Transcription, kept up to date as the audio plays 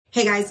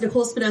Hey guys,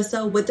 Nicole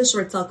Spinoza with the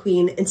Short Sale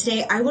Queen, and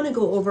today I want to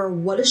go over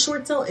what a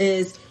short sale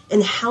is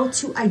and how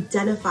to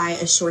identify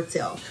a short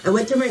sale. I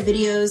went through my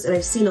videos and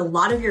I've seen a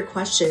lot of your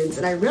questions,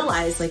 and I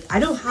realized I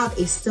don't have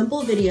a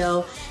simple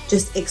video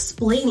just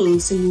explaining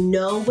so you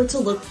know what to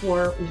look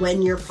for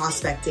when you're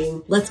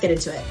prospecting. Let's get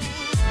into it.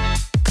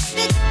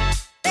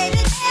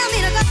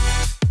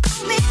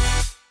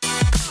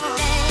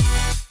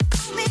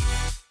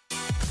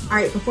 All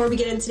right, before we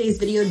get into today's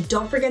video,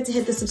 don't forget to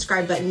hit the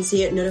subscribe button so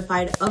you get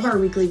notified of our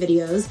weekly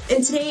videos.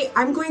 And today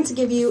I'm going to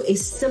give you a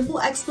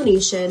simple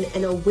explanation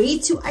and a way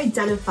to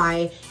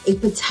identify a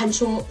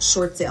potential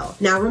short sale.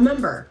 Now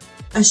remember,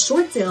 a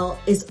short sale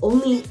is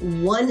only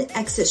one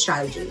exit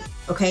strategy,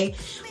 okay?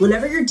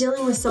 Whenever you're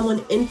dealing with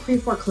someone in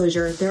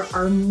pre-foreclosure, there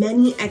are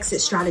many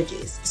exit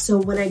strategies. So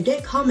when I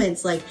get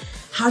comments like,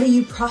 how do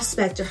you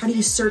prospect or how do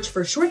you search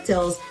for short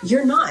sales?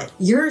 You're not.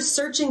 You're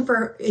searching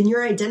for and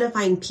you're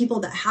identifying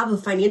people that have a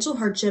financial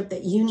hardship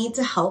that you need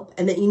to help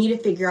and that you need to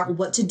figure out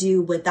what to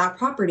do with that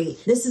property.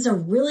 This is a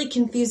really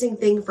confusing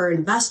thing for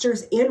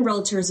investors and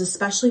realtors,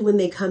 especially when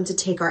they come to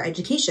take our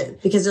education,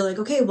 because they're like,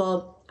 okay,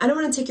 well, I don't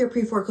want to take your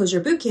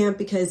pre-foreclosure bootcamp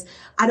because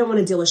I don't want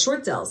to deal with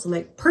short sales. I'm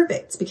like,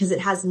 perfect, because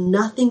it has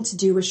nothing to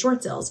do with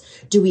short sales.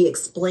 Do we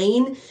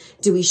explain?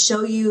 Do we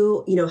show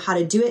you, how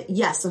to do it?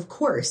 Yes, of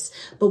course.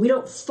 But we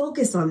don't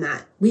focus on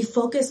that. We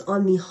focus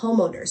on the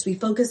homeowners. We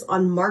focus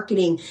on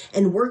marketing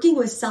and working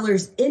with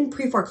sellers in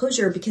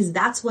pre-foreclosure because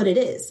that's what it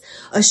is.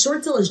 A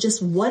short sale is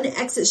just one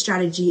exit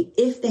strategy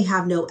if they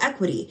have no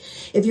equity.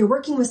 If you're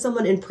working with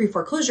someone in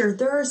pre-foreclosure,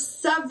 there are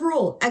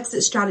several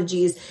exit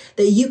strategies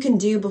that you can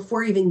do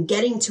before even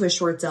getting to a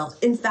short sale.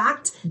 In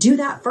fact, do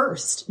that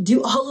first.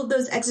 Do all of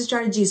those exit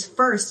strategies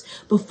first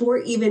before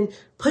even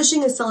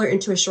pushing a seller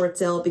into a short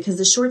sale, because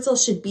the short sale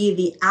should be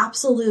the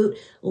absolute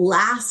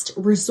last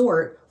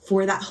resort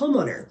for that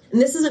homeowner.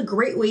 And this is a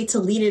great way to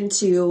lead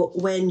into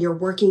when you're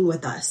working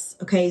with us.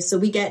 Okay. So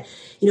we get,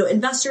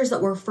 investors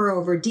that refer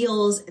over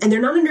deals, and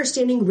they're not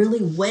understanding really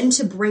when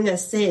to bring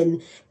us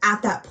in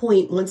at that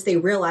point once they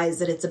realize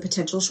that it's a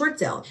potential short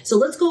sale. So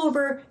let's go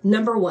over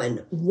number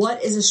one.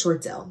 What is a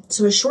short sale?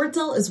 So a short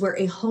sale is where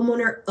a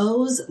homeowner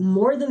owes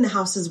more than the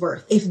house is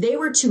worth. If they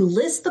were to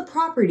list the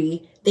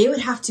property, they would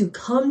have to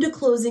come to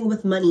closing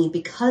with money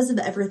because of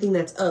everything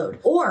that's owed.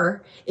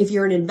 Or if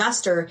you're an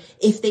investor,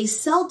 if they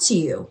sell to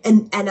you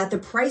and at the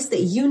price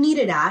that you need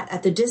it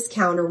at the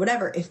discount or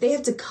whatever, if they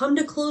have to come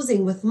to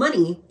closing with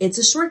money, it's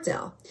a short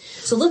sale.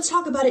 So let's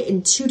talk about it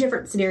in two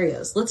different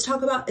scenarios. Let's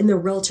talk about in the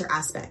realtor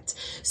aspect.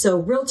 So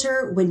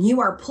realtor, when you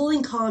are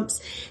pulling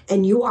comps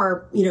and you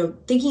are,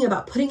 thinking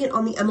about putting it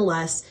on the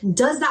MLS,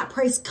 does that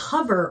price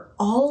cover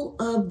all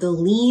of the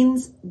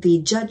liens, the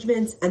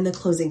judgments, and the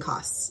closing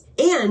costs?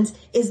 And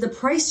is the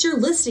price you're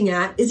listing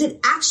at, is it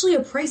actually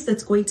a price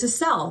that's going to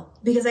sell?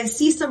 Because I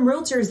see some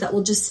realtors that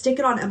will just stick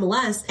it on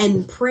MLS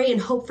and pray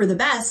and hope for the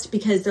best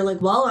because they're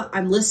like, well,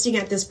 I'm listing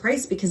at this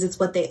price because it's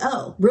what they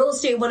owe. Real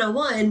estate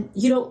 101,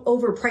 you don't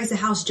overprice a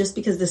house just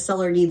because the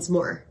seller needs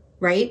more.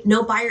 Right?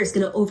 No buyer is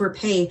going to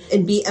overpay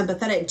and be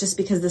empathetic just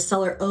because the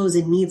seller owes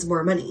and needs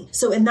more money.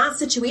 So in that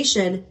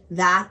situation,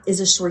 that is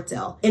a short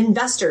sale.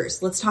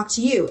 Investors, let's talk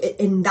to you.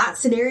 In that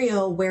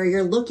scenario where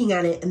you're looking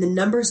at it and the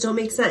numbers don't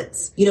make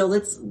sense,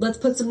 let's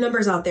put some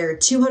numbers out there.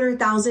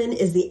 200,000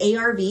 is the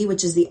ARV,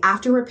 which is the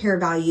after repair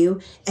value,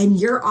 and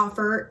your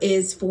offer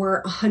is for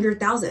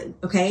 100,000.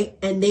 Okay.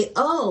 And they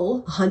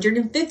owe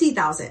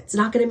 150,000. It's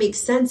not going to make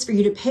sense for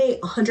you to pay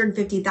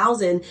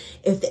 150,000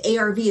 if the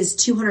ARV is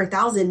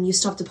 200,000. You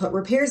still have to put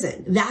repairs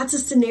in. That's a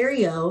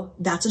scenario,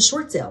 that's a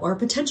short sale or a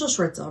potential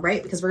short sale,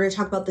 right? Because we're going to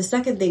talk about the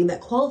second thing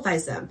that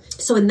qualifies them.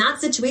 So in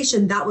that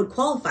situation, that would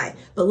qualify.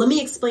 But let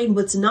me explain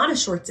what's not a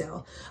short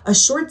sale. A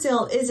short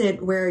sale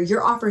isn't where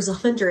your offer is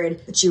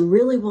 100, but you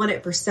really want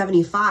it for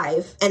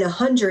 75, and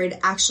 100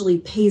 actually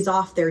pays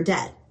off their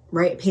debt,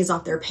 right? It pays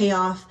off their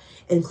payoff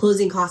and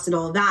closing costs and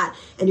all of that.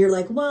 And you're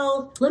like,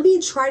 well, let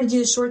me try to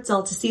do a short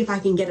sale to see if I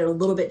can get it a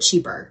little bit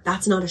cheaper.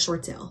 That's not a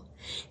short sale.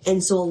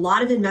 And so a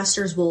lot of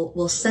investors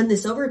will send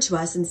this over to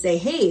us and say,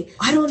 hey,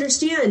 I don't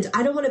understand.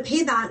 I don't want to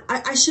pay that.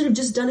 I should have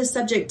just done a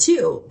subject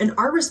to. And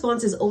our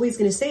response is always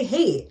going to say,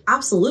 hey,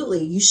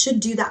 absolutely, you should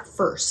do that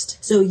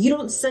first. So you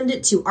don't send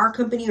it to our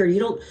company or you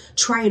don't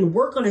try and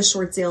work on a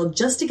short sale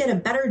just to get a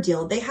better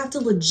deal. They have to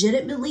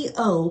legitimately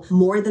owe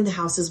more than the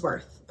house is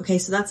worth. Okay,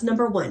 so that's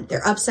number one.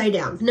 They're upside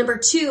down. Number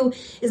two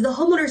is the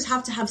homeowners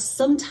have to have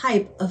some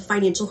type of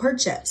financial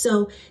hardship.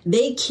 So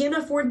they can't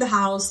afford the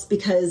house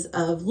because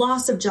of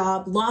loss of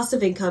job, loss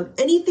of income,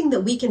 anything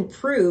that we can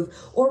prove,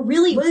 or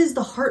really what is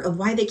the heart of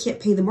why they can't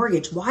pay the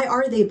mortgage? Why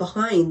are they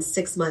behind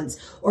 6 months?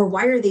 Or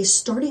why are they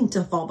starting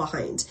to fall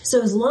behind?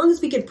 So as long as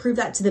we can prove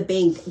that to the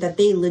bank that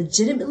they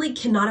legitimately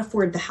cannot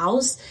afford the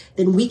house,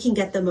 then we can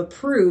get them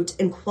approved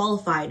and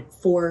qualified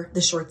for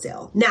the short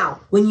sale. Now,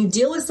 when you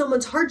deal with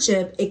someone's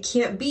hardship, it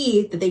can't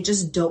be that they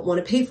just don't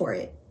want to pay for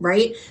it,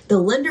 right? The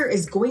lender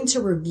is going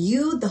to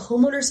review the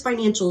homeowner's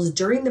financials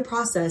during the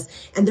process,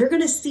 and they're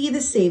going to see the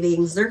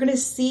savings. They're going to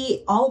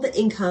see all the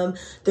income.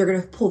 They're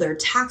going to pull their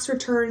tax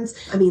returns.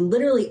 I mean,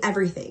 literally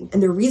everything.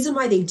 And the reason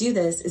why they do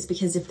this is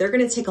because if they're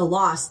going to take a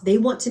loss, they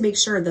want to make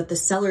sure that the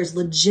sellers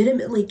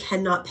legitimately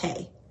cannot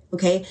pay.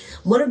 Okay.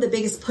 One of the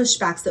biggest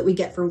pushbacks that we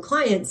get from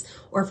clients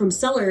or from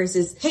sellers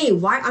is, hey,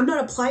 why I'm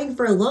not applying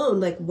for a loan?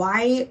 Like,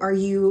 why are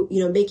you,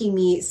 making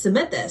me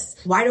submit this?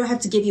 Why do I have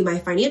to give you my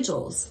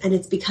financials? And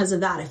it's because of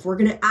that. If we're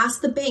going to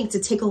ask the bank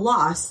to take a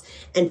loss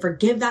and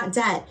forgive that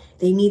debt,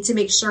 they need to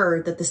make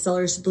sure that the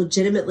sellers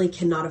legitimately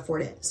cannot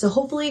afford it. So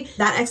hopefully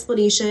that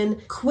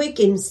explanation, quick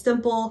and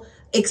simple,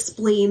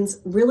 explains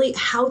really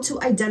how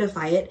to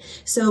identify it.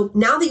 So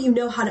now that you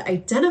know how to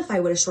identify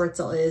what a short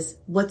sale is,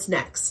 what's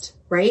next?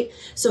 Right?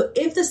 So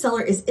if the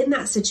seller is in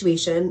that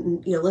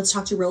situation, let's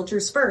talk to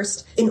realtors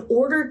first. In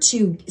order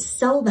to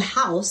sell the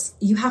house,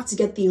 you have to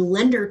get the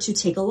lender to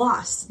take a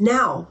loss.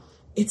 Now,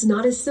 it's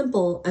not as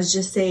simple as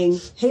just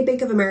saying, hey,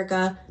 Bank of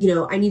America,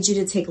 I need you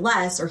to take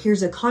less, or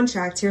here's a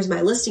contract, here's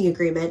my listing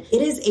agreement.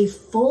 It is a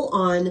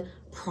full-on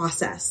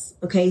process.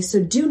 Okay.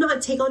 So do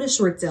not take on a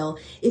short sale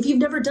if you've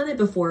never done it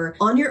before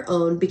on your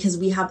own, because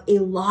we have a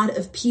lot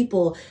of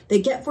people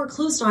that get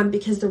foreclosed on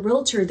because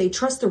they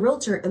trust the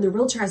realtor and the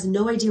realtor has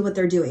no idea what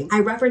they're doing.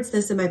 I reference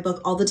this in my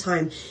book all the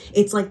time.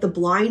 It's like the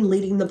blind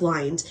leading the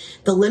blind.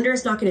 The lender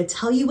is not going to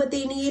tell you what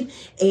they need,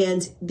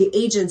 and the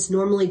agents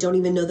normally don't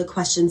even know the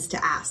questions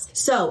to ask.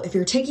 So if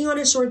you're taking on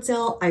a short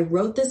sale, I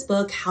wrote this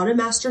book, How to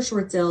Master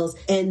Short Sales,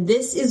 and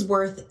this is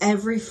worth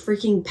every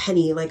freaking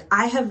penny. Like,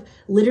 I have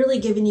literally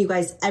given you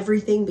guys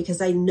everything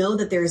because I know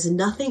that there is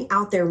nothing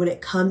out there when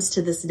it comes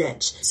to this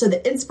niche. So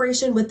the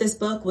inspiration with this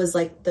book was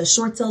like the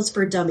short sales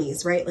for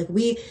dummies, right? Like,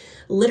 we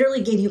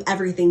literally gave you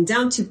everything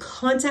down to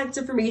contact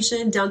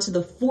information, down to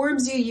the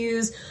forms you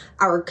use,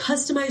 our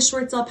customized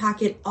short sale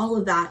packet, all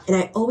of that. And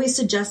I always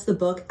suggest the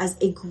book as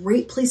a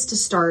great place to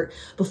start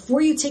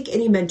before you take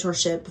any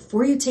mentorship,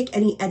 before you take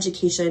any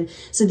education,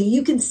 so that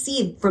you can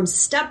see from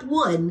step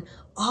one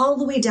all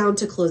the way down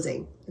to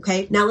closing.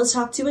 Okay, now let's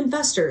talk to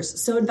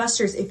investors. So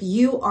investors, if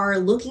you are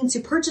looking to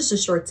purchase a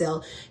short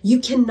sale, you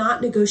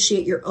cannot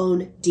negotiate your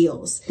own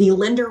deals. The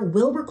lender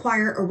will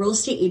require a real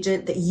estate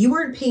agent that you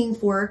aren't paying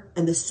for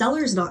and the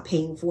seller's not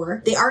paying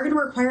for. They are going to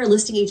require a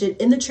listing agent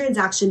in the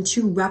transaction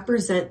to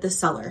represent the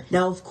seller.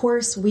 Now, of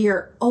course, we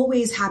are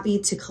always happy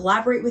to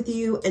collaborate with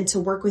you and to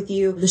work with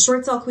you. The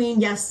Short Sale Queen,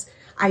 yes,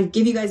 I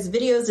give you guys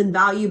videos and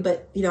value,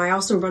 but I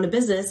also run a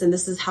business, and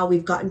this is how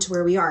we've gotten to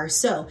where we are.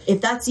 So if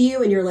that's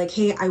you and you're like,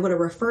 hey, I want to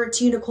refer it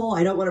to you, Nicole,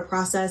 I don't want to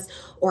process,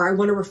 or I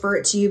want to refer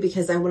it to you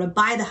because I want to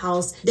buy the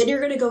house, then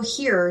you're going to go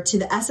here to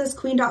the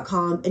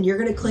ssqueen.com and you're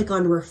going to click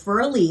on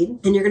refer a lead,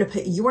 and you're going to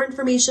put your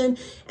information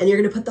and you're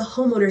going to put the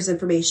homeowner's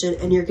information,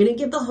 and you're going to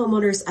give the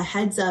homeowners a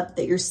heads up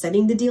that you're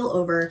sending the deal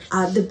over.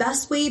 The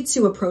best way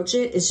to approach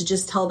it is to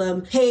just tell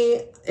them,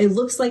 hey, it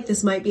looks like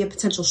this might be a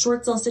potential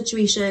short sale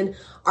situation.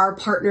 Our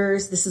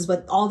partners, this is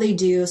what all they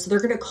do. So they're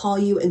going to call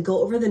you and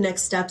go over the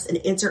next steps and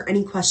answer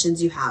any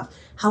questions you have.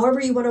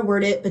 However you want to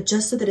word it, but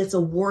just so that it's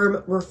a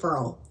warm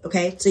referral.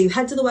 Okay. So you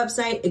head to the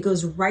website, it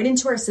goes right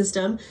into our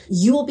system.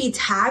 You will be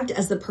tagged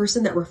as the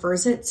person that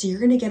refers it. So you're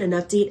going to get an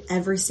update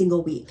every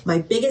single week. My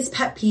biggest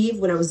pet peeve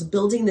when I was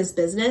building this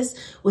business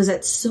was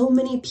that so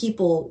many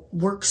people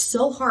work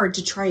so hard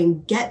to try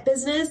and get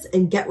business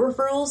and get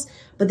referrals,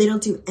 but they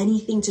don't do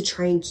anything to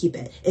try and keep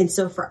it. And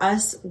so for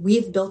us,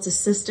 we've built a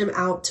system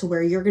out to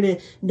where you're going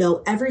to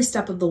know every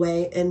step of the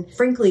way. And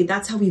frankly,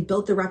 that's how we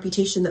built the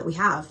reputation that we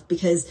have,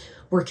 because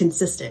we're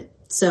consistent.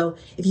 So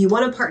if you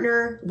want to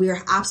partner, we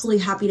are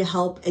absolutely happy to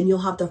help, and you'll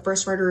have the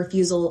first right of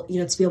refusal,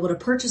 to be able to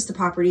purchase the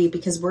property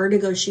because we're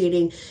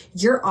negotiating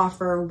your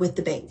offer with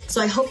the bank.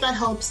 So I hope that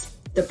helps.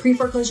 The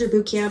Pre-Foreclosure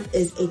Bootcamp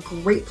is a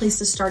great place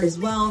to start as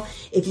well.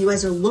 If you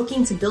guys are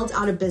looking to build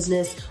out a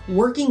business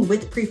working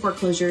with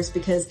pre-foreclosures,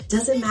 because it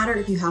doesn't matter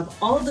if you have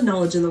all of the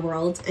knowledge in the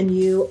world and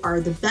you are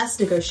the best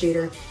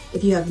negotiator.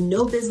 If you have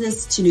no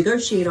business to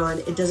negotiate on,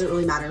 it doesn't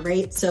really matter,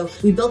 right? So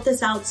we built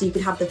this out so you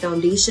can have the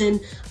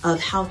foundation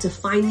of how to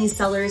find these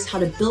sellers, how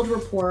to build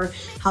rapport,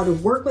 how to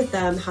work with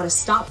them, how to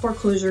stop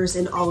foreclosures,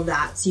 and all of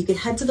that. So you can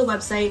head to the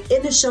website.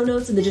 In the show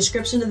notes, in the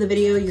description of the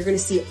video, you're going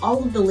to see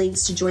all of the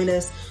links to join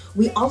us.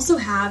 We also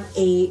have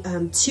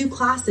two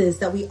classes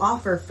that we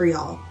offer for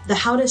y'all. The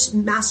How to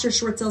Master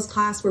Short Sales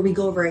class, where we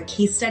go over a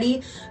case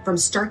study from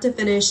start to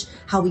finish,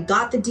 how we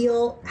got the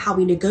deal, how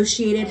we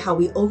negotiated, how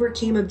we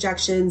overcame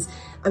objections.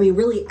 I mean,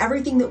 really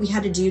everything that we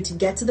had to do to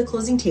get to the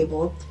closing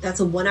table. That's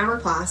a 1-hour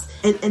class.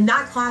 And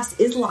that class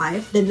is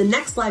live. Then the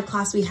next live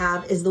class we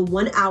have is the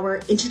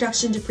 1-hour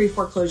Introduction to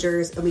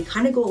Pre-Foreclosures. And we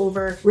kind of go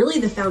over really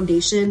the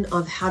foundation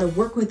of how to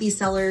work with these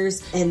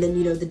sellers. And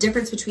then, the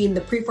difference between the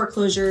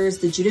pre-foreclosures,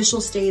 the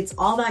judicial states,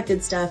 all that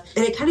good stuff.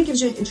 And it kind of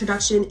gives you an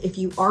introduction if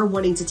you are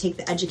wanting to take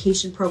the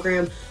education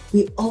program.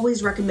 We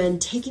always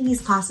recommend taking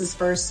these classes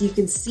first so you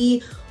can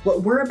see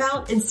what we're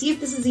about and see if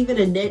this is even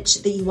a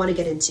niche that you want to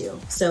get into.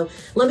 So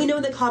let me know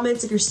in the the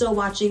comments, if you're still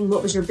watching,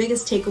 what was your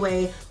biggest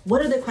takeaway?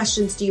 What other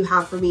questions do you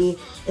have for me?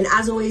 And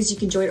as always, you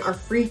can join our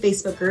free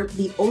Facebook group,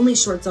 the only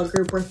short sale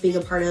group worth being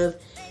a part of.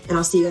 And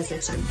I'll see you guys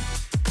next time.